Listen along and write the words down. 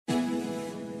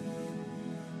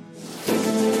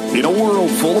In a world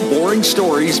full of boring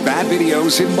stories, bad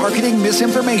videos, and marketing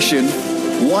misinformation,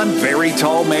 one very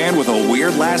tall man with a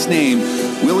weird last name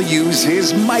will use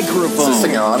his microphone. Is this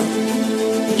thing on?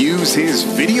 Use his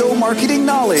video marketing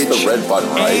knowledge. It's the red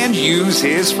button, right? And use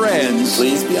his friends.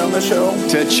 Please be on the show.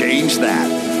 To change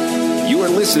that. You are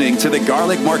listening to the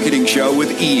Garlic Marketing Show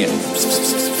with Ian.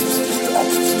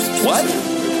 What?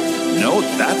 No,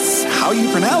 that's how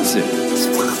you pronounce it.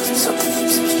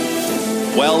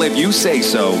 Well, if you say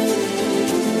so,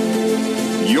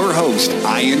 your host,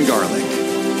 Ian Garlic.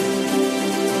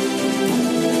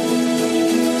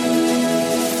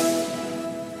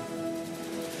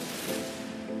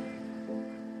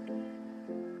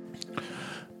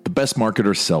 The best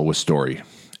marketers sell with story,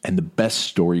 and the best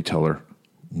storyteller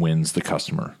wins the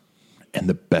customer. And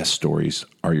the best stories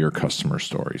are your customer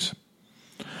stories.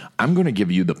 I'm going to give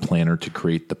you the planner to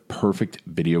create the perfect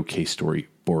video case story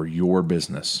for your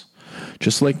business,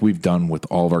 just like we've done with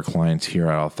all of our clients here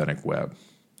at Authentic Web.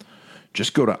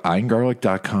 Just go to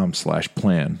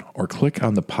iangarlic.com/plan or click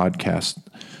on the podcast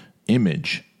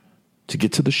image to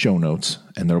get to the show notes,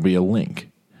 and there'll be a link.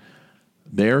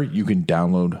 There you can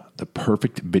download the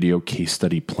perfect video case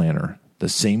study planner, the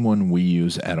same one we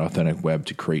use at Authentic Web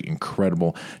to create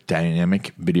incredible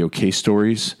dynamic video case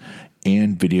stories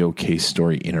and video case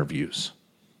story interviews.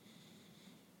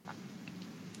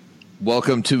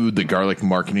 Welcome to the Garlic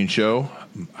Marketing Show.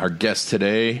 Our guest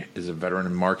today is a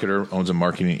veteran marketer, owns a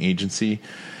marketing agency,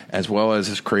 as well as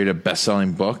has created a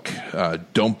best-selling book,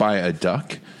 Don't Buy a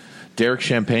Duck. Derek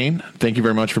Champagne, thank you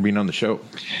very much for being on the show.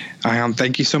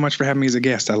 Thank you so much for having me as a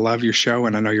guest. I love your show,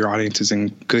 and I know your audience is in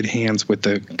good hands with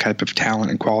the type of talent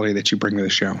and quality that you bring to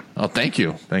the show. Oh, thank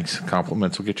you. Thanks.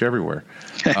 Compliments will get you everywhere.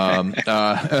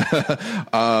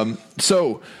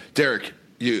 So, Derek,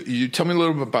 you tell me a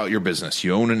little bit about your business.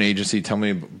 You own an agency. Tell me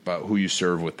about who you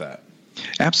serve with that.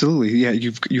 Absolutely. Yeah,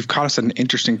 you've caught us at an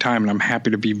interesting time, and I'm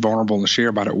happy to be vulnerable and share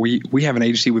about it. We have an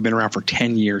agency. We've been around for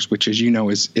 10 years, which, as you know,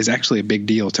 is actually a big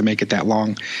deal to make it that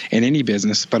long in any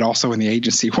business, but also in the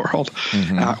agency world.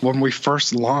 Mm-hmm. When we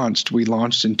first launched, we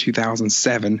launched in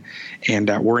 2007, and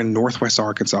we're in Northwest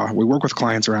Arkansas. We work with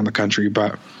clients around the country,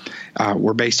 but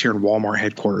we're based here in Walmart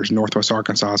headquarters. Northwest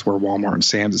Arkansas is where Walmart and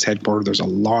Sam's is headquartered. There's a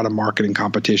lot of marketing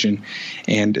competition.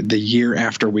 And the year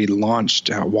after we launched,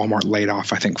 Walmart laid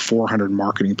off, I think, 400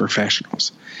 marketing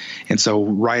professionals. And so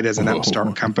right as an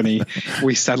upstart company,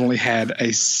 we suddenly had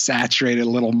a saturated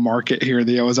little market here in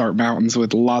the Ozark Mountains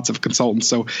with lots of consultants.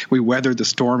 So we weathered the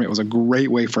storm. It was a great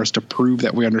way for us to prove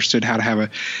that we understood how to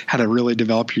really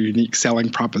develop your unique selling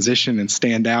proposition and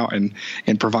stand out and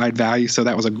provide value. So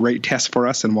that was a great test for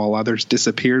us. And while others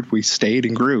disappeared, we stayed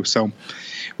and grew. So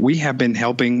we have been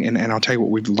helping, and I'll tell you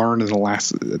what we've learned in the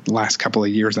last couple of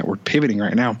years that we're pivoting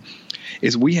right now,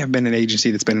 is we have been an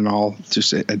agency that's been in all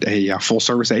just a full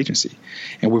service agency.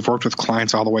 And we've worked with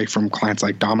clients all the way from clients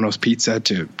like Domino's Pizza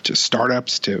to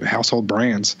startups to household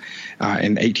brands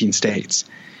in 18 states.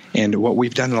 And what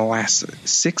we've done in the last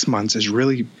 6 months is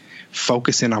really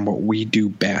focus in on what we do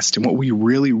best and what we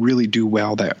really, really do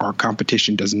well that our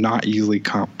competition does not easily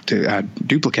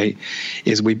duplicate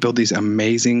is we build these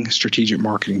amazing strategic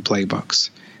marketing playbooks.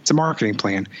 It's a marketing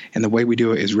plan, and the way we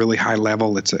do it is really high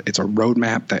level. It's a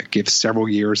roadmap that gives several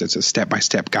years. It's a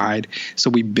step-by-step guide.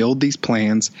 So we build these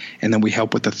plans, and then we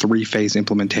help with the 3-phase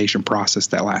implementation process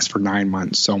that lasts for 9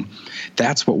 months. So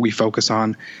that's what we focus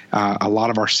on. A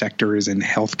lot of our sector is in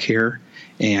healthcare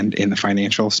and in the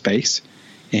financial space.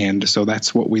 And so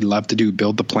that's what we love to do,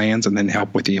 build the plans and then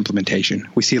help with the implementation.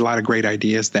 We see a lot of great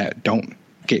ideas that don't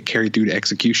get carried through to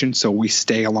execution. So we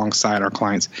stay alongside our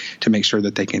clients to make sure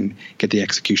that they can get the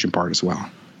execution part as well.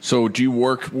 So do you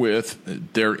work with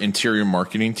their interior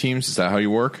marketing teams? Is that how you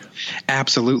work?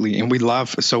 Absolutely. And we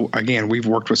love, so again, we've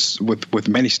worked with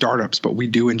many startups, but we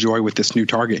do enjoy with this new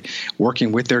target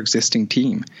working with their existing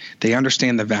team. They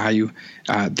understand the value.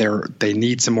 They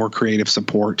need some more creative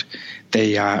support.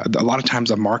 A lot of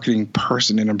times a marketing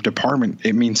person in a department,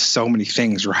 it means so many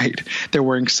things, right? They're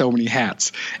wearing so many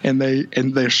hats and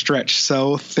they're stretched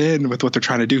so thin with what they're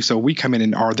trying to do. So we come in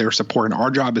and are their support, and our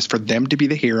job is for them to be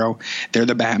the hero. They're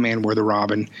the Batman, we're the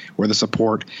Robin, we're the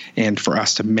support, and for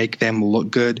us to make them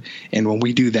look good. And when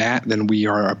we do that, then we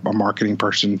are a marketing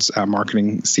person's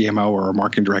marketing CMO or a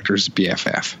marketing director's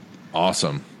BFF.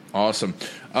 Awesome.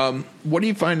 What do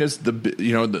you find is the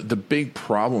big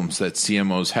problems that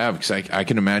CMOs have? Because I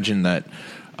can imagine that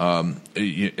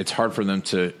it's hard for them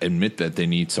to admit that they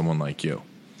need someone like you.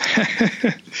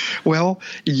 Well,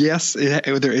 yes,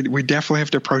 we definitely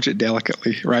have to approach it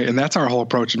delicately, right? And that's our whole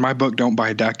approach. In my book, Don't Buy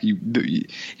a Duck,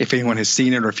 if anyone has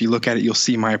seen it or if you look at it, you'll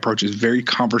see my approach is very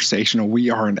conversational. We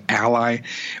are an ally.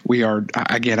 We are,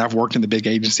 again, I've worked in the big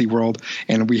agency world,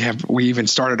 and we even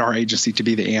started our agency to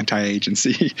be the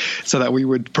anti-agency so that we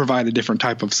would provide a different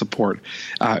type of support.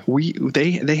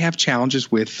 They have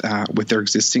challenges with their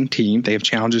existing team. They have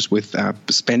challenges with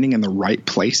spending in the right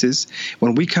places.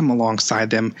 When we come alongside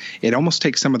them, it almost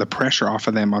takes some of the pressure off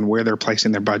of them on where they're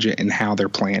placing their budget and how they're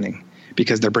planning,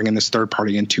 because they're bringing this third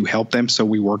party in to help them. So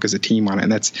we work as a team on it.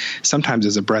 And that's sometimes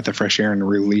is a breath of fresh air and a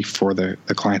relief for the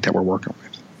client that we're working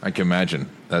with. I can imagine.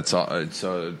 That's all.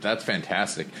 So that's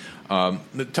fantastic. Tell me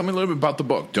a little bit about the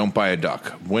book, Don't Buy a Duck.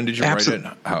 When did you write it?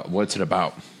 What's it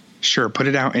about? Sure. Put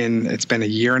it out it's been a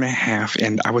year and a half,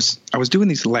 and I was doing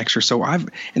these lectures. So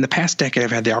in the past decade,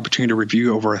 I've had the opportunity to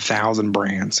review over 1,000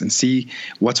 brands and see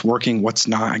what's working, what's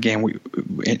not. Again,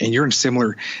 and you're in a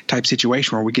similar type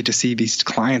situation where we get to see these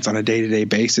clients on a day-to-day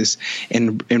basis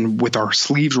and with our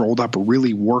sleeves rolled up,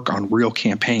 really work on real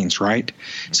campaigns, right?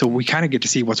 So we kind of get to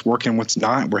see what's working, what's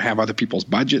not. We have other people's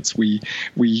budgets. We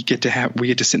get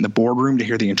to sit in the boardroom to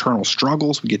hear the internal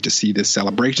struggles. We get to see the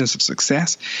celebrations of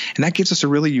success, and that gives us a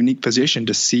really unique position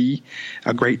to see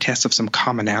a great test of some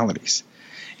commonalities.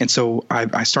 And so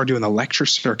I started doing the lecture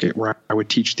circuit where I would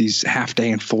teach these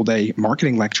half-day and full-day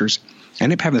marketing lectures. I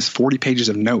ended up having this 40 pages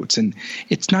of notes. And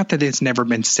it's not that it's never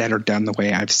been said or done the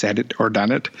way I've said it or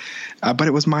done it, but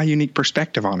it was my unique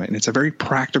perspective on it. And it's a very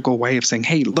practical way of saying,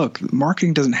 hey, look,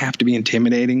 marketing doesn't have to be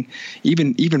intimidating.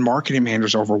 Even marketing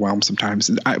managers are overwhelmed sometimes.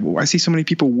 I see so many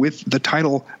people with the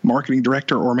title marketing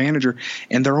director or manager,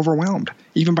 and they're overwhelmed,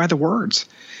 even by the words.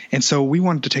 And so we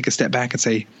wanted to take a step back and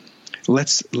say,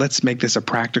 let's make this a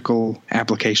practical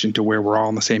application to where we're all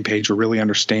on the same page. We really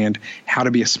understand how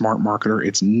to be a smart marketer.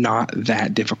 It's not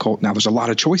that difficult. Now, there's a lot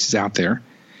of choices out there,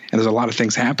 and there's a lot of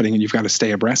things happening, and you've got to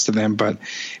stay abreast of them. But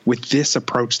with this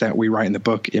approach that we write in the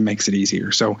book, it makes it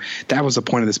easier. So that was the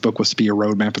point of this book, was to be a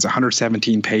roadmap. It's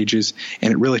 117 pages,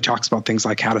 and it really talks about things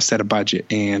like how to set a budget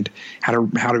and how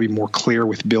to be more clear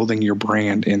with building your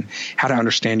brand and how to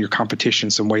understand your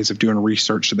competition, some ways of doing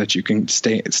research so that you can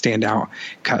stand out,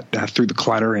 cut through the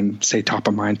clutter and stay top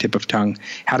of mind, tip of tongue,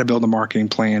 how to build a marketing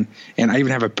plan. And I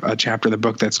even have a chapter in the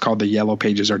book that's called The Yellow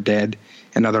Pages Are Dead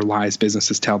and Other Lies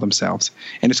Businesses Tell Themselves.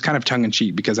 And it's kind of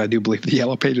tongue-in-cheek because I do believe the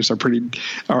yellow pages are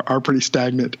pretty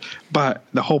stagnant. But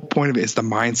the whole point of it is the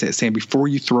mindset, saying before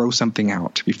you throw something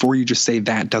out, before you just say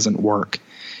that doesn't work.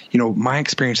 My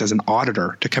experience as an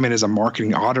auditor, to come in as a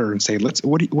marketing auditor and say,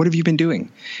 what have you been doing?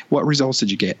 What results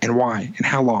did you get, and why, and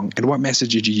how long, and what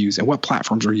message did you use, and what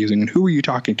platforms were you using, and who were you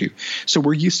talking to? So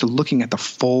we're used to looking at the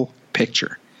full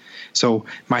picture. So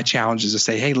my challenge is to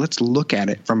say, hey, let's look at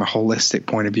it from a holistic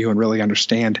point of view and really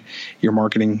understand your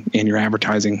marketing and your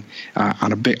advertising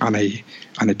on a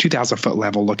 2,000-foot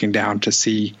level, looking down to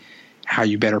see how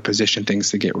you better position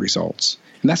things to get results.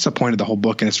 And that's the point of the whole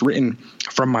book. And it's written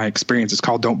from my experience. It's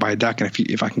called Don't Buy a Duck. And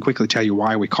if I can quickly tell you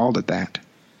why we called it that.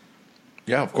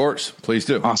 Yeah, of course. Please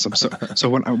do. Awesome. So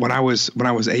when I was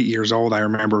 8 years old, I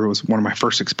remember it was one of my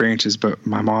first experiences, but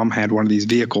my mom had one of these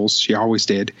vehicles. She always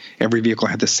did. Every vehicle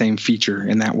had the same feature,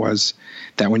 and that was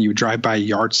that when you would drive by a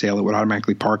yard sale, it would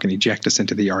automatically park and eject us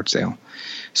into the yard sale.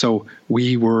 So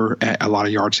we were at a lot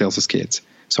of yard sales as kids.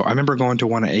 So I remember going to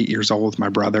one at 8 years old with my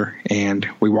brother, and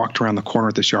we walked around the corner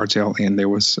at this yard sale, and there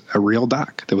was a real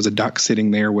duck. There was a duck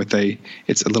sitting there with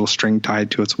it's a little string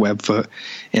tied to its web foot,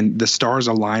 and the stars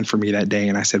aligned for me that day.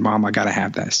 And I said, Mom, I got to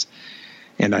have this.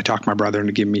 And I talked my brother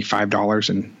into giving me $5,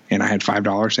 and I had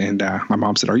 $5. And my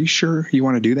mom said, are you sure you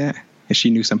want to do that? And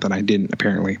she knew something I didn't,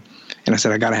 apparently. And I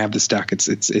said, I got to have this duck.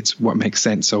 It's what makes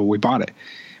sense. So we bought it.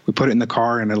 We put it in the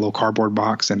car in a little cardboard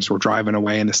box, and so we're driving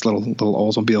away in this little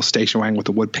Oldsmobile station wagon with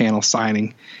a wood panel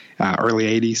siding, early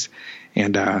 80s.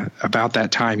 And about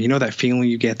that time, that feeling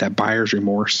you get, that buyer's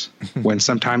remorse, when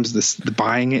sometimes the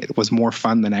buying it was more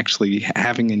fun than actually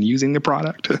having and using the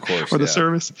product or the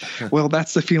service. Well,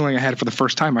 that's the feeling I had for the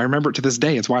first time. I remember it to this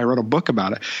day. It's why I wrote a book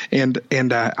about it.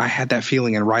 And I had that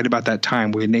feeling, and right about that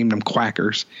time, we named him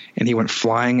Quackers, and he went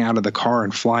flying out of the car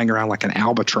and flying around like an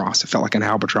albatross. It felt like an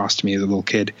albatross to me as a little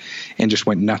kid, and just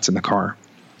went nuts in the car.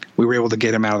 We were able to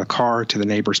get him out of the car to the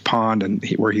neighbor's pond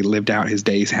where he lived out his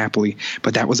days happily.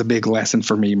 But that was a big lesson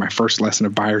for me, my first lesson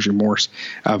of buyer's remorse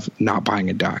of not buying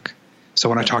a duck. So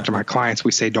when I talk to my clients,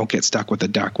 we say don't get stuck with a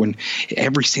duck. When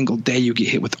every single day you get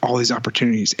hit with all these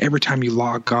opportunities, every time you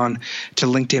log on to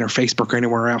LinkedIn or Facebook or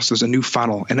anywhere else, there's a new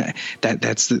funnel, and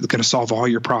that's going to solve all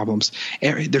your problems.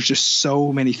 There's just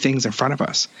so many things in front of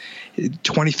us.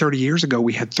 20, 30 years ago,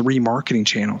 we had 3 marketing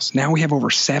channels. Now we have over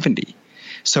 70.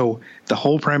 So the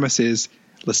whole premise is,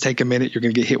 let's take a minute. You're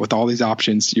going to get hit with all these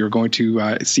options. You're going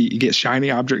to get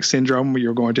shiny object syndrome.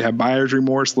 You're going to have buyer's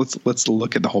remorse. Let's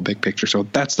look at the whole big picture. So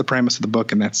that's the premise of the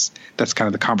book, and that's kind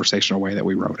of the conversational way that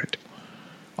we wrote it.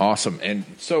 Awesome. And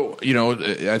so,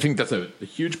 I think that's a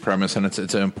huge premise, and it's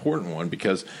an important one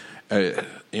because, you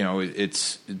get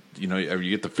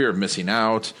the fear of missing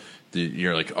out.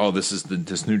 You're like, oh,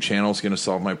 this new channel is going to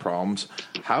solve my problems.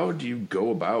 How do you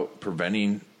go about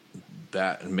preventing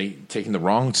that and taking the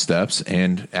wrong steps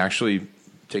and actually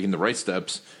taking the right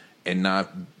steps and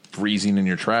not freezing in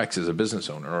your tracks as a business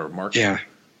owner or a marketer? Yeah,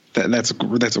 that's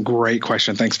a great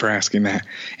question. Thanks for asking that.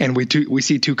 And we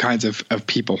see two kinds of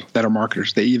people that are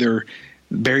marketers. They either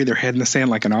bury their head in the sand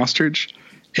like an ostrich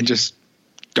and just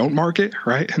don't market,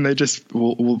 right? And they just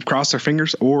will cross their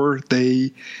fingers, or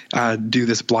they do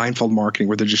this blindfold marketing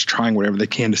where they're just trying whatever they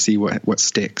can to see what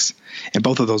sticks. And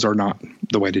both of those are not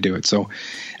the way to do it. So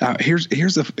here's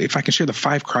if I can share the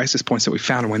 5 crisis points that we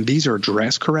found, and when these are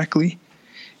addressed correctly,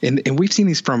 and we've seen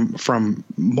these from several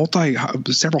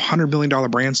 $100 million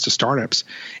brands to startups.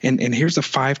 And here's the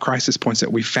 5 crisis points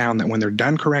that we found that when they're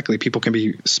done correctly, people can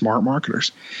be smart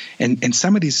marketers. And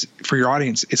some of these, for your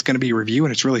audience, it's going to be a review,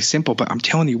 and it's really simple. But I'm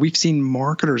telling you, we've seen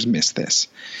marketers miss this.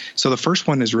 So the first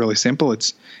one is really simple.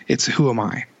 It's who am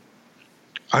I?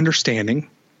 Understanding.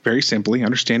 Very simply,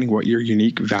 understanding what your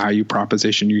unique value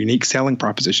proposition, your unique selling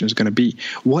proposition is going to be.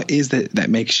 What is that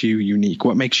makes you unique?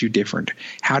 What makes you different?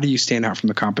 How do you stand out from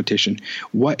the competition?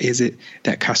 What is it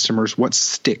that what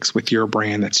sticks with your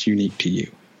brand that's unique to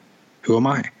you? Who am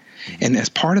I? And as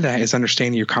part of that is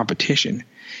understanding your competition.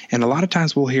 And a lot of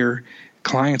times we'll hear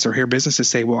clients or hear businesses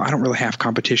say, well, I don't really have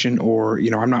competition, or,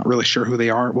 I'm not really sure who they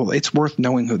are. Well, it's worth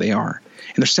knowing who they are.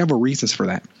 And there's several reasons for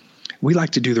that. We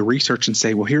like to do the research and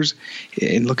say, well,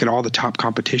 and look at all the top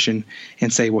competition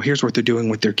and say, well, here's what they're doing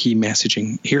with their key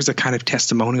messaging. Here's the kind of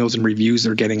testimonials and reviews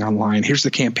they're getting online. Here's the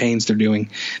campaigns they're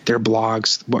doing, their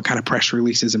blogs, what kind of press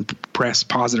releases and press,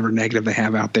 positive or negative, they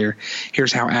have out there.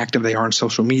 Here's how active they are on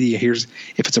social media. Here's,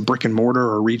 if it's a brick and mortar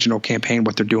or a regional campaign,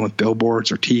 what they're doing with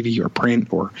billboards or TV or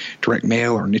print or direct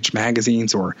mail or niche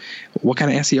magazines, or what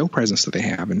kind of SEO presence do they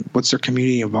have, and what's their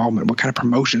community involvement? What kind of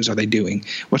promotions are they doing?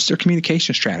 What's their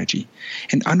communication strategy?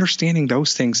 And understanding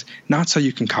those things, not so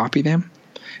you can copy them,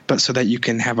 but so that you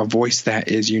can have a voice that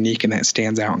is unique and that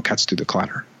stands out and cuts through the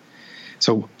clutter.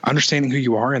 So understanding who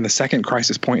you are. And the second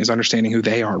crisis point is understanding who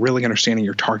they are, really understanding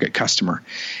your target customer.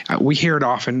 We hear it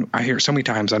often. I hear it so many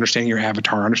times, understanding your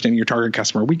avatar, understanding your target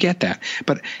customer. We get that.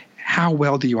 But how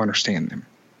well do you understand them?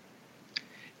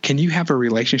 Can you have a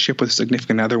relationship with a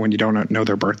significant other when you don't know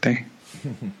their birthday?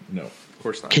 No. Of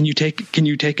course not. Can you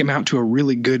take them out to a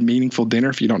really good, meaningful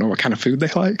dinner if you don't know what kind of food they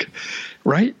like?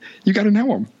 Right? You got to know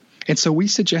them. And so we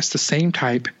suggest the same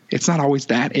type. It's not always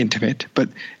that intimate, but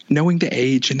knowing the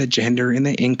age and the gender and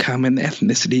the income and the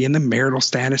ethnicity and the marital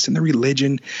status and the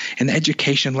religion and the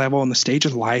education level and the stage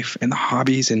of life and the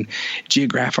hobbies and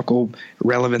geographical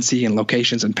relevancy and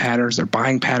locations and patterns, their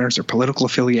buying patterns, their political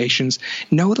affiliations.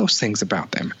 Know those things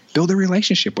about them. Build a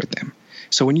relationship with them.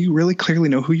 So when you really clearly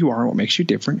know who you are and what makes you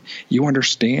different, you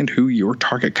understand who your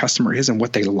target customer is and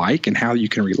what they like and how you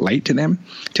can relate to them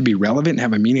to be relevant and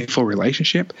have a meaningful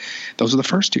relationship. Those are the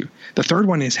first two. The third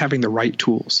one is having the right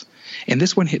tools. And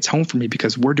this one hits home for me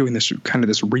because we're doing this kind of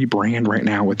this rebrand right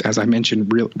now with, as I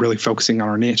mentioned, really focusing on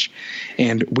our niche.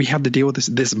 And we have to deal with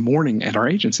this morning at our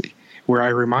agency, where I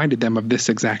reminded them of this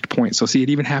exact point. So see, it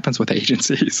even happens with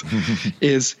agencies,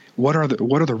 is what are the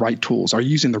right tools? Are you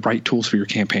using the right tools for your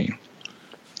campaign?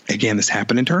 Again, this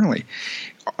happened internally.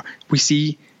 We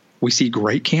see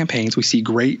great campaigns. We see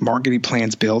great marketing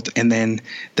plans built, and then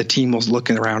the team will look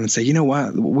around and say, you know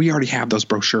what, we already have those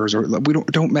brochures, or we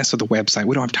don't mess with the website.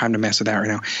 We don't have time to mess with that right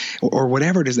now, or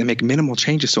whatever it is. They make minimal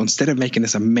changes. So instead of making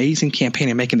this amazing campaign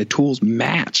and making the tools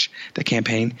match the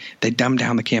campaign, they dumb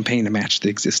down the campaign to match the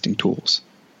existing tools.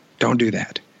 Don't do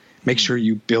that. Make sure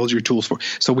you build your tools for.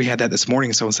 So we had that this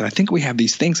morning. Someone said, I think we have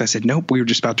these things. I said, nope, we were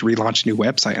just about to relaunch a new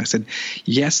website. I said,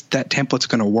 yes, that template's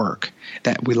going to work.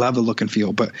 That we love the look and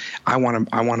feel, but I want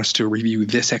us to review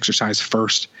this exercise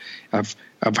first of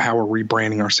how we're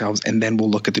rebranding ourselves, and then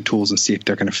we'll look at the tools and see if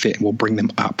they're going to fit, and we'll bring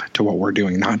them up to what we're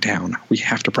doing, not down. We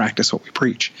have to practice what we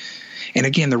preach. And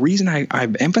again, the reason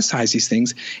I've emphasized these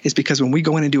things is because when we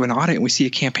go in and do an audit and we see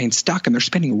a campaign stuck and they're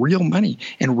spending real money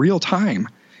and real time,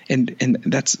 and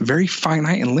that's very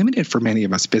finite and limited for many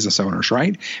of us business owners,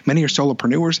 right? Many are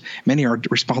solopreneurs. Many are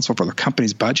responsible for their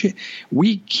company's budget.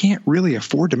 We can't really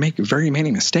afford to make very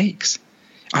many mistakes.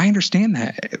 I understand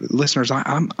that, listeners.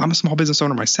 I'm a small business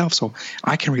owner myself, so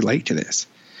I can relate to this.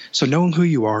 So knowing who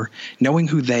you are, knowing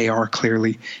who they are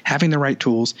clearly, having the right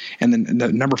tools, and then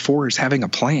the number 4 is having a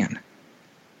plan.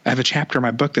 I have a chapter in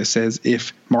my book that says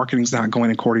if marketing's not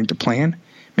going according to plan,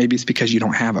 maybe it's because you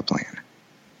don't have a plan.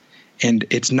 And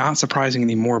it's not surprising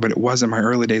anymore, but it was in my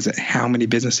early days that how many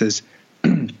businesses,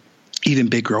 even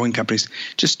big growing companies,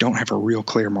 just don't have a real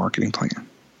clear marketing plan.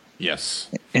 Yes.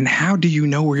 And how do you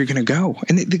know where you're going to go?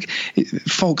 And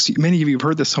folks, many of you have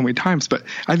heard this so many times, but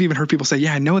I've even heard people say,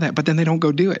 yeah, I know that, but then they don't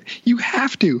go do it. You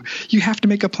have to. You have to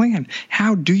make a plan.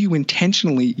 How do you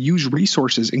intentionally use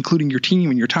resources, including your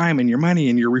team and your time and your money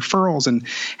and your referrals? And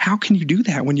how can you do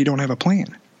that when you don't have a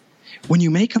plan? When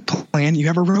you make a plan, you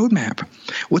have a roadmap.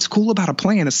 What's cool about a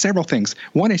plan is several things.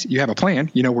 One is you have a plan,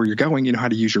 you know where you're going, you know how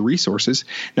to use your resources.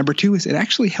 Number 2 is it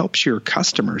actually helps your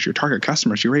customers, your target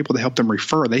customers. You're able to help them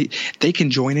refer. They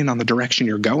can join in on the direction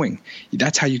you're going.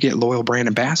 That's how you get loyal brand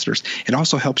ambassadors. It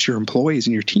also helps your employees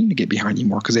and your team to get behind you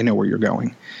more because they know where you're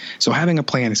going. So having a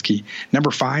plan is key. Number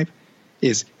 5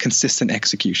 is consistent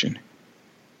execution.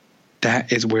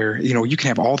 That is where, you can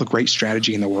have all the great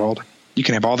strategy in the world. You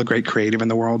can have all the great creative in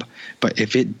the world, but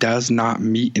if it does not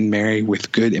meet and marry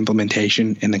with good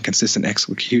implementation and then consistent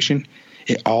execution,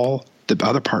 the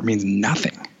other part means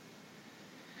nothing.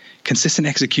 Consistent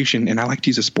execution, and I like to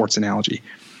use a sports analogy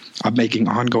of making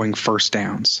ongoing first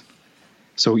downs.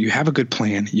 So you have a good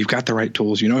plan, you've got the right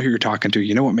tools, you know who you're talking to,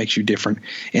 you know what makes you different.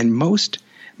 And most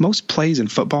plays in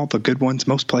football, the good ones,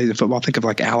 most plays in football, think of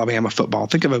like Alabama football,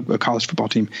 think of a college football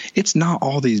team. It's not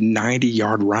all these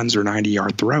 90-yard runs or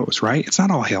 90-yard throws, right? It's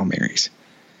not all Hail Marys.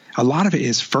 A lot of it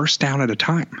is first down at a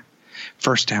time.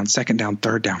 First down, second down,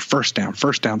 third down, first down,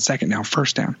 second down,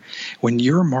 first down. When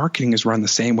your marketing is run the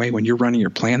same way, when you're running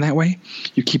your plan that way,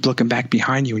 you keep looking back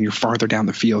behind you and you're farther down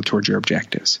the field towards your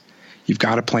objectives. You've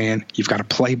got a plan, you've got a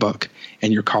playbook,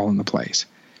 and you're calling the plays.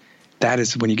 That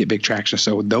is when you get big traction.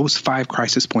 So those 5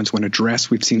 crisis points, when addressed,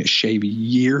 we've seen it shave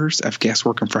years of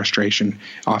guesswork and frustration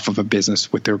off of a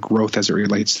business with their growth as it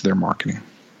relates to their marketing.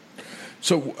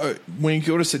 So when you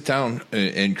go to sit down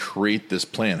and create this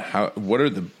plan, what are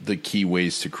the key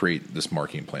ways to create this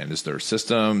marketing plan? Is there a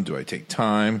system? Do I take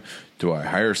time? Do I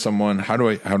hire someone? How do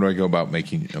I go about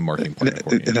making a marketing plan?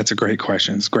 That's a great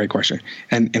question. It's a great question.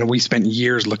 And we spent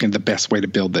years looking at the best way to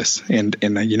build this. And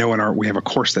we have a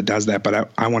course that does that.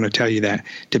 But I want to tell you that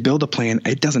to build a plan,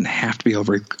 it doesn't have to be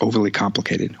overly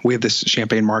complicated. We have this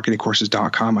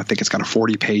ChampagneMarketingCourses.com. I think it's got a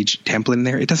 40-page template in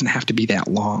there. It doesn't have to be that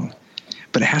long,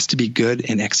 but it has to be good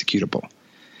and executable.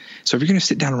 So if you're going to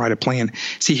sit down and write a plan,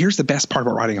 see, here's the best part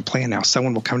about writing a plan now.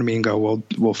 Someone will come to me and go,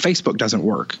 well, Facebook doesn't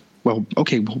work. Well,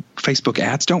 okay, Facebook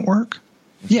ads don't work?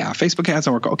 Yeah, Facebook ads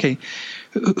don't work. Okay,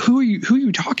 who are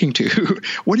you talking to?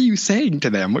 What are you saying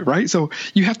to them, right? So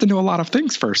you have to know a lot of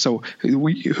things first. So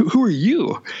who are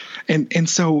you? And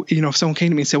so, if someone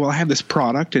came to me and said, well, I have this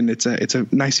product and it's a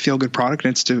nice feel-good product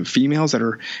and it's to females that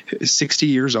are 60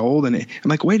 years old. And I'm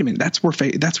like, wait a minute, that's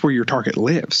where your target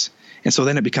lives. And so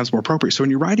then it becomes more appropriate. So when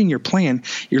you're writing your plan,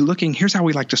 you're looking, here's how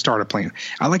we like to start a plan.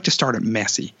 I like to start it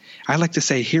messy. I like to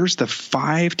say, here's the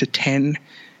 5 to 10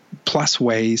 plus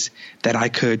ways that I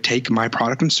could take my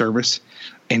product and service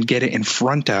and get it in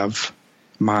front of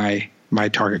my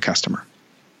target customer.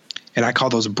 And I call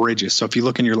those bridges. So if you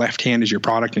look in your left hand is your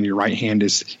product and your right hand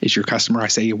is your customer, I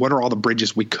say, what are all the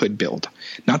bridges we could build?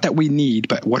 Not that we need,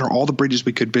 but what are all the bridges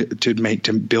we could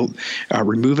build,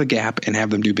 remove a gap and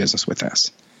have them do business with us?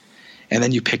 And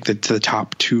then you pick the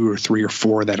top 2 or 3 or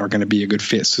 4 that are going to be a good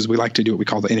fit. Because we like to do what we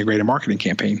call the integrated marketing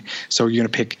campaign. So you're going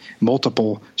to pick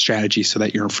multiple strategies so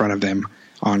that you're in front of them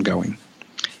ongoing.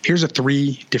 Here's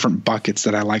 3 different buckets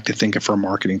that I like to think of for a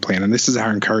marketing plan. And this is how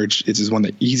I encourage, this is one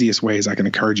of the easiest ways I can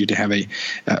encourage you to have a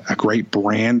great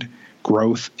brand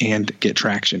growth and get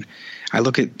traction. I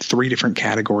look at 3 different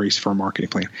categories for a marketing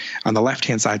plan. On the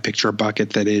left-hand side, picture a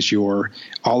bucket that is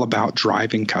all about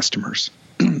driving customers.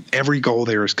 Every goal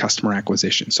there is customer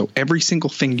acquisition. So every single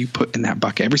thing you put in that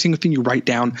bucket, every single thing you write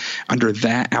down under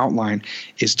that outline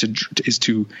is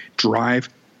to drive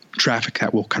traffic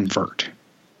that will convert.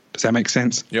 Does that make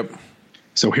sense? Yep.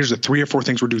 So here's the 3 or 4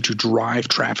 things we're doing to drive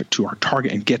traffic to our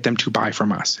target and get them to buy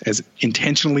from us as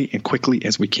intentionally and quickly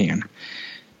as we can.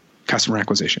 Customer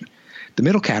acquisition. The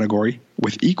middle category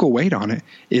with equal weight on it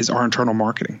is our internal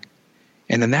marketing.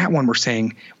 And in that one, we're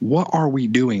saying, what are we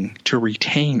doing to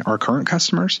retain our current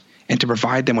customers and to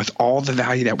provide them with all the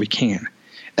value that we can?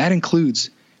 That includes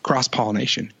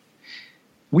cross-pollination.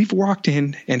 We've walked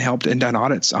in and helped and done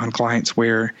audits on clients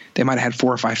where they might have had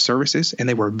 4 or 5 services and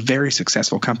they were very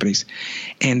successful companies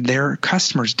and their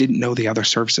customers didn't know the other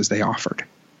services they offered.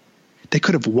 They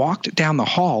could have walked down the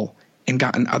hall and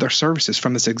gotten other services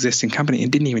from this existing company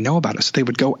and didn't even know about it. So they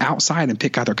would go outside and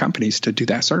pick other companies to do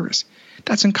that service.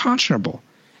 That's unconscionable.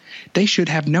 They should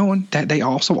have known that they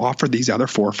also offer these other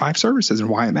 4 or 5 services and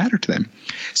why it mattered to them.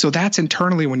 So that's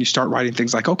internally when you start writing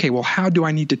things like, okay, well, how do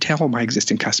I need to tell my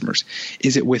existing customers?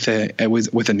 Is it with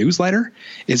a newsletter?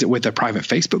 Is it with a private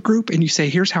Facebook group? And you say,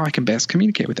 here's how I can best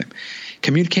communicate with them.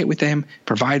 Communicate with them,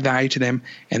 provide value to them,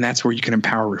 and that's where you can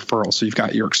empower referrals. So you've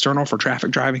got your external for traffic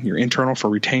driving, your internal for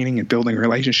retaining and building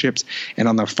relationships. And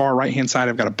on the far right-hand side,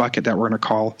 I've got a bucket that we're going to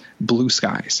call Blue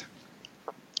Skies.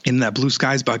 In that Blue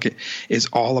Skies bucket is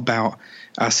all about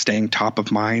us staying top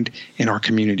of mind in our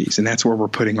communities. And that's where we're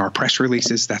putting our press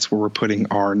releases. That's where we're putting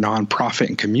our nonprofit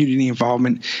and community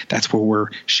involvement. That's where we're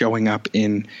showing up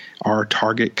in our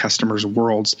target customers'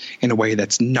 worlds in a way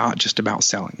that's not just about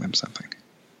selling them something.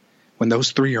 When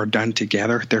those 3 are done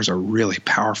together, there's a really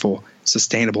powerful,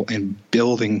 sustainable, and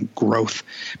building growth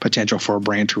potential for a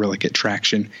brand to really get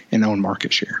traction and own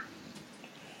market share.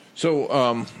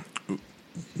 So,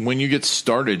 when you get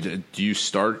started, do you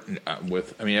start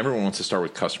with, I mean, everyone wants to start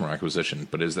with customer acquisition,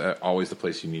 but is that always the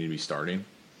place you need to be starting?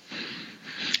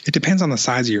 It depends on the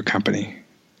size of your company.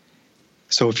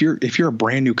 So if you're a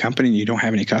brand new company and you don't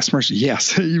have any customers,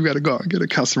 yes, you've got to go out and get a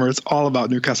customer. It's all about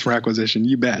new customer acquisition.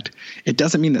 You bet. It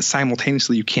doesn't mean that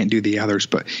simultaneously you can't do the others,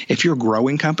 but if you're a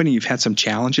growing company, you've had some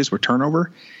challenges with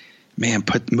turnover, man,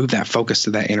 move that focus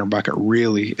to that inner bucket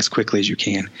really as quickly as you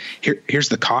can. Here's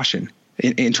the caution.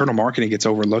 Internal marketing gets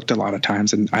overlooked a lot of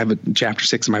times, and I have chapter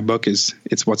 6 of my book it's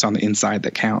what's on the inside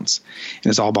that counts, and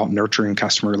it's all about nurturing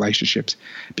customer relationships,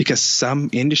 because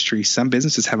some industries, some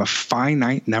businesses have a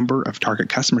finite number of target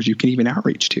customers you can even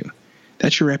outreach to.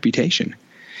 That's your reputation.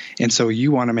 And so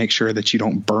you want to make sure that you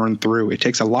don't burn through. It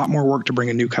takes a lot more work to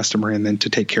bring a new customer in than to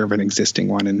take care of an existing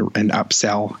one and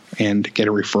upsell and get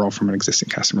a referral from an existing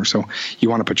customer. So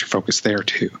you want to put your focus there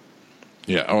too.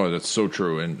 Yeah. Oh, that's so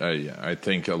true. And I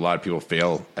think a lot of people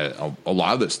fail at a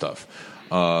lot of this stuff,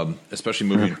 especially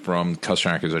moving from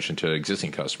customer acquisition to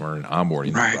existing customer and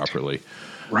onboarding them properly.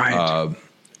 Right.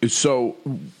 So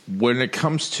when it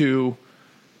comes to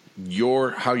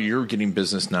how you're getting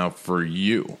business now for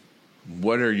you,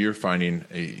 what are you finding,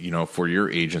 for your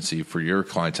agency, for your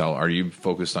clientele? Are you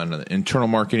focused on the internal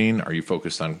marketing? Are you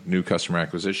focused on new customer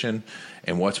acquisition?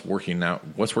 And what's working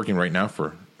right now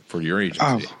for your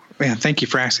agency? Oh. Man, thank you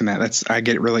for asking that. I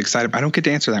get really excited. I don't get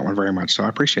to answer that one very much, so I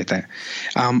appreciate that.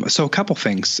 So a couple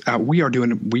things.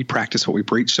 We practice what we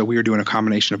preach, so we are doing a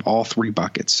combination of all 3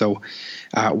 buckets. So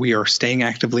we are staying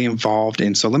actively involved.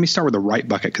 And so let me start with the right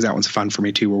bucket, because that one's fun for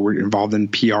me too, where we're involved in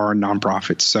PR and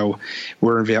nonprofits. So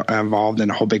we're involved in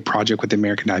a whole big project with the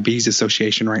American Diabetes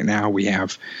Association right now.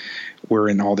 We're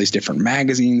in all these different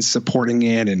magazines supporting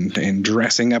it and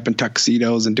dressing up in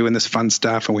tuxedos and doing this fun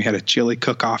stuff. And we had a chili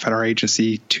cook-off at our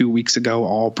agency 2 weeks ago.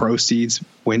 All proceeds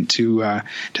went to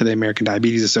the American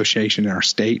Diabetes Association in our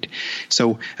state.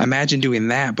 So imagine doing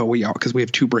that, but because we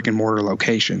have 2 brick and mortar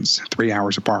locations, 3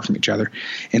 hours apart from each other.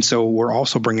 And so we're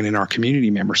also bringing in our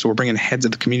community members. So we're bringing heads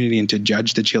of the community in to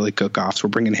judge the chili cook-offs. We're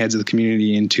bringing heads of the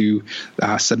community in to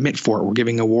submit for it. We're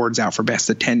giving awards out for best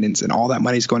attendance, and all that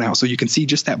money's going out. So you can see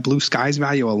just that Blue Skies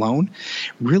value alone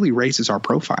really raises our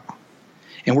profile.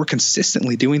 And we're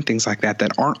consistently doing things like that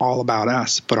aren't all about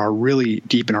us, but are really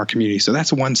deep in our community. So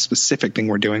that's one specific thing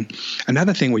we're doing.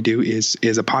 Another thing we do is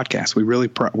a podcast. We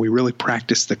really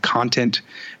practice the content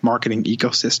marketing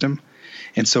ecosystem.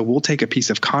 And so we'll take a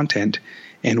piece of content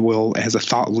and we'll, as a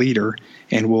thought leader,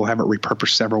 and we'll have it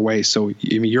repurposed several ways. So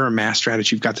you're a mass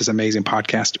strategist. You've got this amazing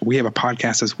podcast. We have a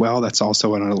podcast as well that's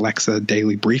also an Alexa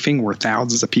daily briefing where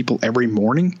thousands of people every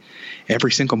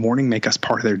single morning make us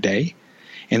part of their day.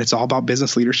 And it's all about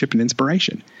business leadership and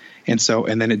inspiration. And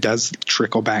then it does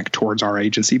trickle back towards our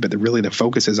agency, but really the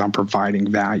focus is on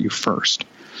providing value first.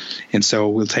 And so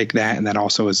we'll take that, and that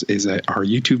also is our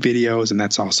YouTube videos, and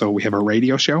that's also, we have a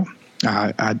radio show.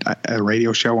 A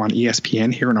radio show on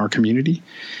ESPN here in our community,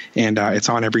 and it's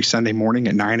on every Sunday morning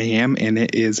at 9 a.m. And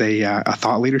it is a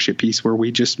thought leadership piece where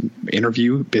we just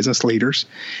interview business leaders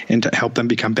and to help them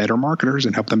become better marketers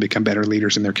and help them become better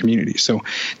leaders in their community. So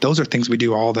those are things we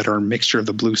do all that are a mixture of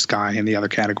the Blue Sky and the other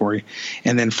category.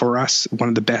 And then for us, one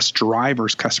of the best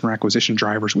drivers, customer acquisition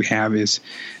drivers we have is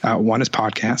one is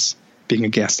podcasts, being a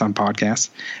guest on podcasts.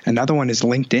 Another one is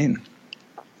LinkedIn.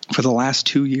 For the last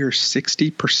 2 years,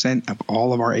 60% of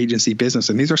all of our agency business,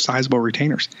 and these are sizable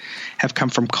retainers, have come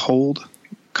from cold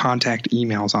contact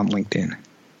emails on LinkedIn,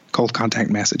 cold contact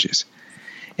messages.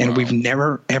 And we've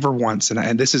never, ever once,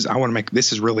 and this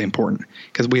is really important,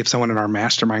 because we have someone in our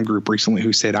mastermind group recently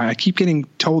who said, I keep getting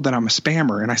told that I'm a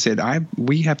spammer. And I said,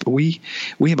 we have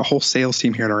a whole sales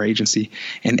team here at our agency,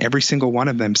 and every single one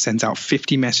of them sends out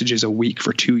 50 messages a week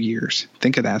for 2 years.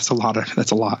 Think of that.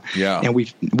 That's a lot. Yeah. And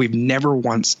we've never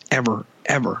once, ever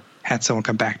had someone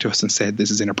come back to us and said, this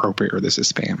is inappropriate or this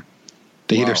is spam.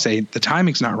 They either say the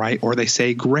timing's not right, or they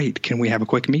say, great, can we have a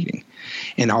quick meeting?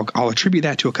 And I'll attribute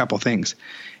that to a couple things.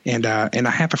 And I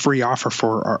have a free offer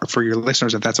for your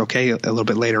listeners, if that's okay, a little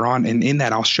bit later on. And in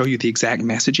that, I'll show you the exact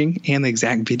messaging and the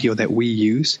exact video that we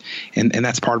use. And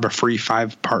that's part of a free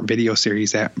 5-part video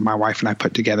series that my wife and I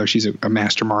put together. She's a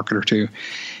master marketer too.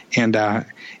 And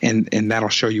that'll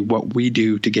show you what we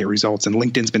do to get results. And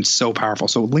LinkedIn's been so powerful.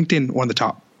 So LinkedIn, one of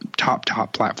the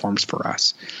top platforms for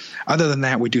us. Other than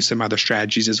that, we do some other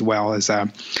strategies as well, as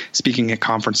speaking at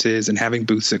conferences and having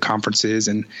booths at conferences,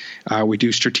 and we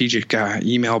do strategic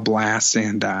email blasts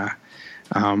and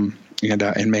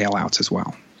mail outs as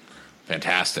well.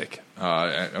 Fantastic.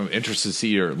 I'm interested to see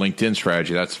your LinkedIn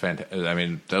strategy. That's fantastic. I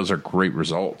mean, those are great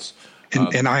results.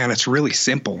 And Ion, it's really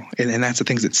simple, and that's the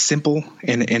things. It's simple,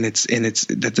 and it's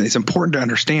important to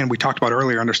understand. We talked about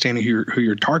earlier, understanding who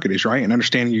your target is, right, and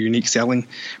understanding your unique selling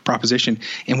proposition.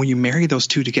 And when you marry those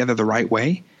two together the right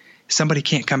way, somebody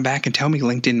can't come back and tell me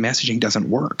LinkedIn messaging doesn't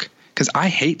work, because I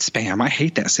hate spam. I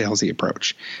hate that salesy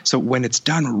approach. So when it's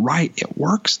done right, it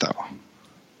works, though.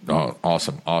 Oh,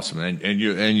 awesome. And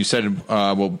you said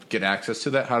we'll get access to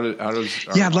that. How does?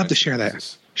 Yeah, I'd love to share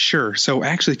that. Sure. So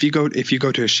actually, if you go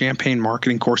to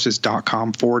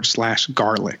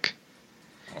champagnemarketingcourses.com/garlic,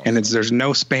 and there's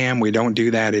no spam. We don't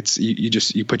do that. It's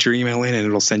you put your email in, and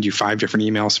it'll send you 5 different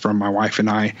emails from my wife and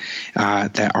I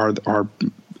that are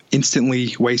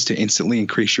ways to instantly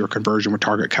increase your conversion with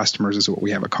target customers, is what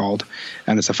we have it called.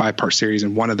 And it's a 5-part series.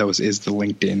 And one of those is the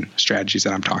LinkedIn strategies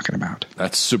that I'm talking about.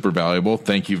 That's super valuable.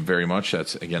 Thank you very much.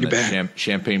 That's again,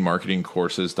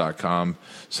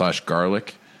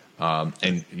 champagnemarketingcourses.com/garlic.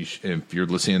 And if you're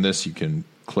listening to this, you can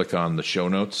click on the show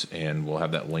notes and we'll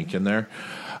have that link in there.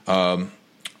 Awesome.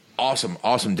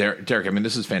 Derek, I mean,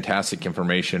 this is fantastic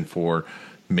information for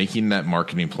making that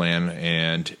marketing plan.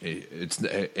 And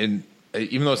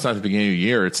even though it's not the beginning of the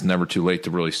year, it's never too late to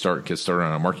really get started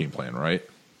on a marketing plan, right?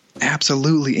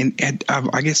 Absolutely. And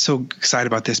I get so excited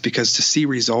about this, because to see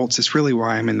results is really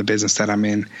why I'm in the business that I'm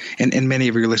in. And many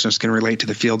of your listeners can relate to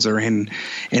the fields they're in.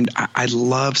 And I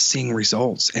love seeing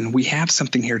results. And we have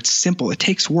something here. It's simple. It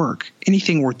takes work.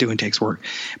 Anything worth doing takes work.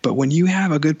 But when you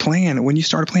have a good plan, when you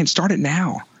start a plan, start it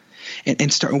now.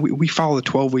 And start. We follow the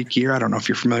 12-week year. I don't know if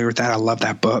you're familiar with that. I love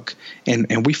that book.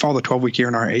 And we follow the 12-week year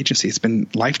in our agency. It's been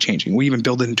life-changing. We even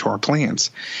build it into our plans.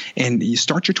 And you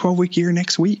start your 12-week year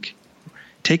next week.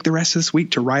 Take the rest of this week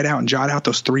to write out and jot out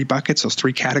those 3 buckets, those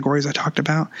 3 categories I talked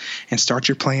about, and start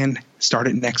your plan. Start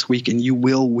it next week, and you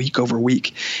will, week over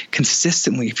week,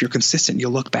 consistently. If you're consistent,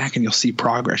 you'll look back and you'll see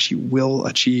progress. You will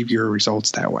achieve your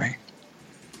results that way.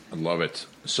 I love it.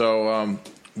 So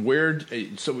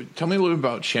tell me a little bit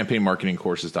about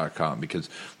champagnemarketingcourses.com, because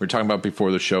we were talking about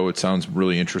before the show. It sounds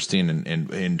really interesting,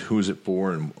 and who is it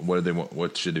for, and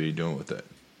what should they be doing with it?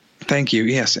 Thank you.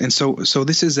 Yes. And so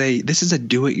this is a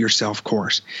do-it-yourself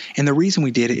course. And the reason we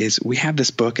did it is we have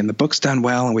this book, and the book's done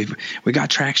well, and we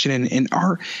got traction and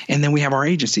then we have our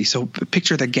agency. So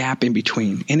picture the gap in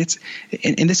between. And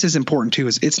this is important too,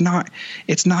 is it's not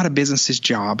a business's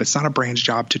job. It's not a brand's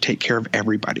job to take care of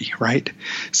everybody, right?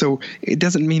 So it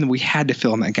doesn't mean that we had to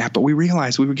fill in that gap, but we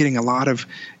realized we were getting a lot of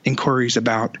inquiries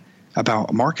about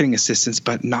marketing assistance,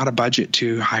 but not a budget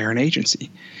to hire an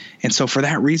agency. And so for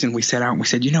that reason, we set out and we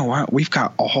said, you know what, we've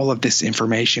got all of this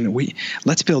information.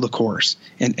 Let's build a course.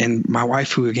 And my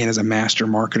wife, who again is a master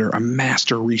marketer, a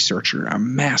master researcher, a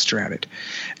master at it.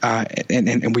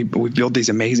 And we build these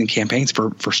amazing campaigns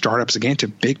for startups, again, to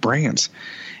big brands.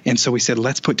 And so we said,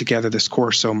 let's put together this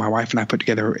course. So my wife and I put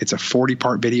together, it's a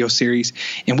 40-part video series.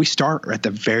 And we start at the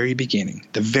very beginning.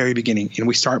 And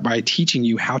we start by teaching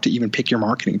you how to even pick your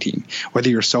marketing team, whether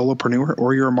you're a solopreneur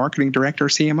or you're a marketing director or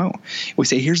CMO. We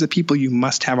say, here's the people you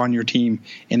must have on your team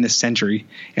in this century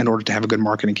in order to have a good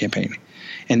marketing campaign.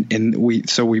 And we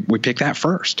pick that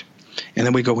first. And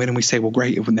then we go in and we say, well,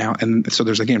 great. Now, and so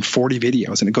there's, again, 40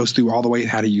 videos, and it goes through all the way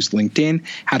how to use LinkedIn,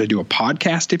 how to do a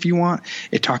podcast if you want.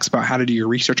 It talks about how to do your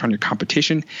research on your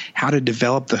competition, how to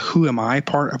develop the who am I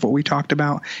part of what we talked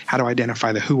about, how to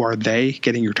identify the who are they,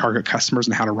 getting your target customers,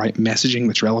 and how to write messaging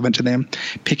that's relevant to them,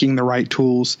 picking the right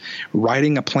tools,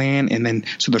 writing a plan. And then,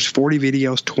 so there's 40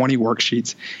 videos, 20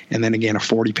 worksheets, and then again, a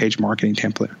 40-page marketing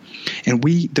template. And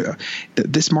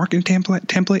this marketing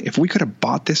template, if we could have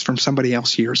bought this from somebody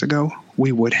else years ago, ago,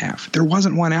 we would have. There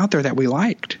wasn't one out there that we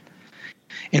liked.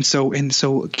 And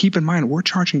so keep in mind, we're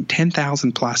charging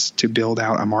 $10,000 plus to build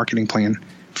out a marketing plan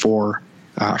for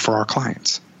our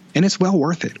clients. And it's well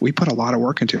worth it. We put a lot of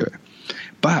work into it.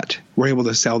 But we're able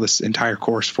to sell this entire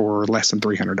course for less than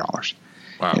 $300.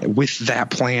 Wow. With that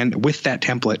plan, with that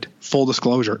template, full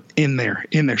disclosure in there.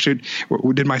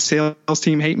 Did my sales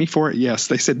team hate me for it? Yes.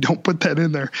 They said, don't put that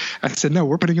in there. I said, no,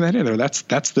 we're putting that in there. That's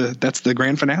the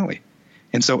grand finale.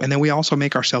 And then we also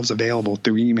make ourselves available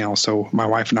through email. So my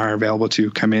wife and I are available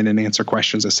to come in and answer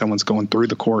questions as someone's going through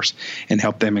the course and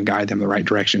help them and guide them the right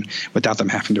direction without them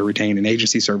having to retain an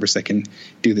agency service that can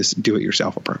do this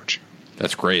do-it-yourself approach.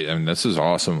 That's great. I mean, this is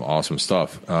awesome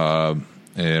stuff.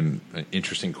 And an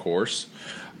interesting course.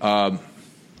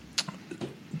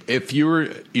 If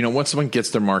once someone gets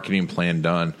their marketing plan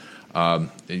done,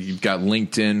 you've got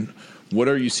LinkedIn. What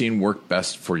are you seeing work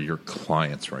best for your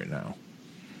clients right now?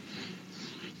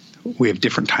 We have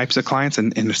different types of clients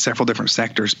in several different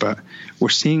sectors, but we're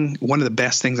seeing one of the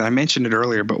best things. I mentioned it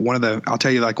earlier, but I'll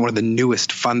tell you, like, one of the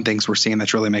newest fun things we're seeing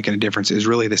that's really making a difference is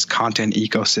really this content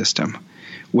ecosystem,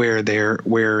 where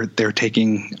they're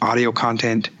taking audio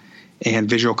content and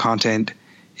visual content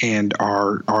and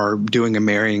are doing a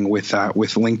marrying with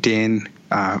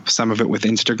LinkedIn, some of it with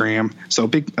Instagram. So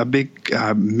a big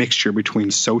mixture between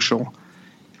social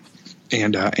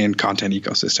and content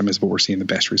ecosystem is what we're seeing the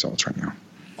best results right now.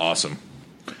 Awesome.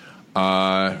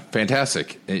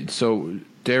 Fantastic. So,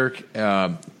 Derek,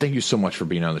 thank you so much for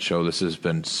being on the show. This has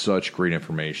been such great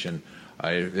information.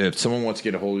 If someone wants to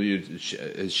get a hold of you,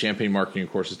 is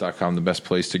ChampagneMarketingCourses.com the best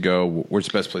place to go? Where's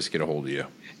the best place to get a hold of you?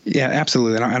 Yeah,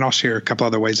 absolutely. And I'll share a couple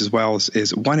other ways as well.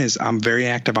 One is I'm very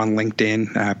active on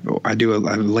LinkedIn. I do a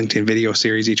LinkedIn video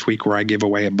series each week where I give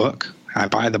away a book. I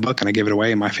buy the book and I give it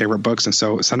away, my favorite books. And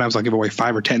so sometimes I'll give away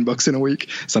 5 or 10 books in a week.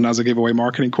 Sometimes I'll give away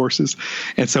marketing courses.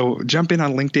 And so jump in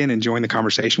on LinkedIn and join the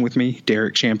conversation with me,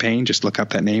 Derek Champagne. Just look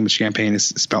up that name. Champagne is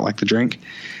spelled like the drink.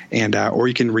 And or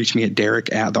you can reach me at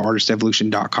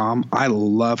Derek@theartistevolution.com. I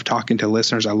love talking to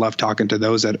listeners. I love talking to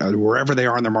those that wherever they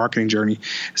are on their marketing journey.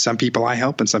 Some people I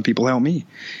help and some people help me.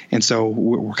 And so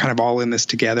we're kind of all in this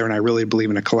together. And I really believe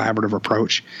in a collaborative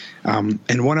approach.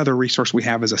 And one other resource we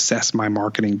have is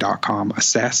assessmymarketing.com.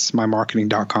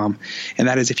 Assessmymarketing.com. And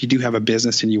that is if you do have a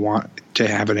business and you want to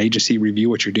have an agency review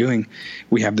what you're doing,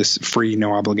 we have this free,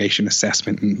 no obligation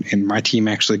assessment. And my team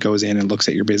actually goes in and looks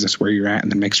at your business, where you're at,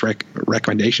 and then makes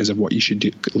recommendations of what you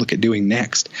should look at doing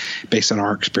next based on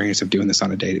our experience of doing this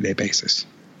on a day-to-day basis.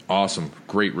 Awesome.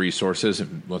 Great resources.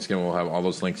 Once again, we'll have all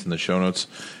those links in the show notes.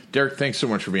 Derek, thanks so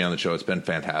much for being on the show. It's been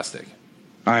fantastic.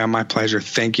 My pleasure.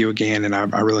 Thank you again. And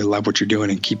I really love what you're doing,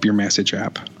 and keep your message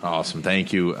up. Awesome.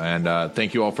 Thank you. And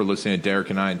thank you all for listening to Derek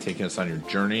and I and taking us on your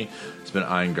journey. It's been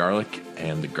Ian Garlic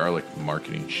and the Garlic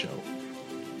Marketing Show.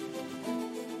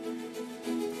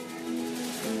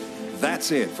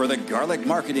 That's it for the Garlic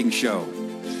Marketing Show.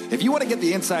 If you want to get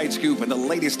the inside scoop and the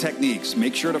latest techniques,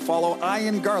 make sure to follow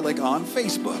Ian Garlic on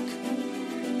Facebook.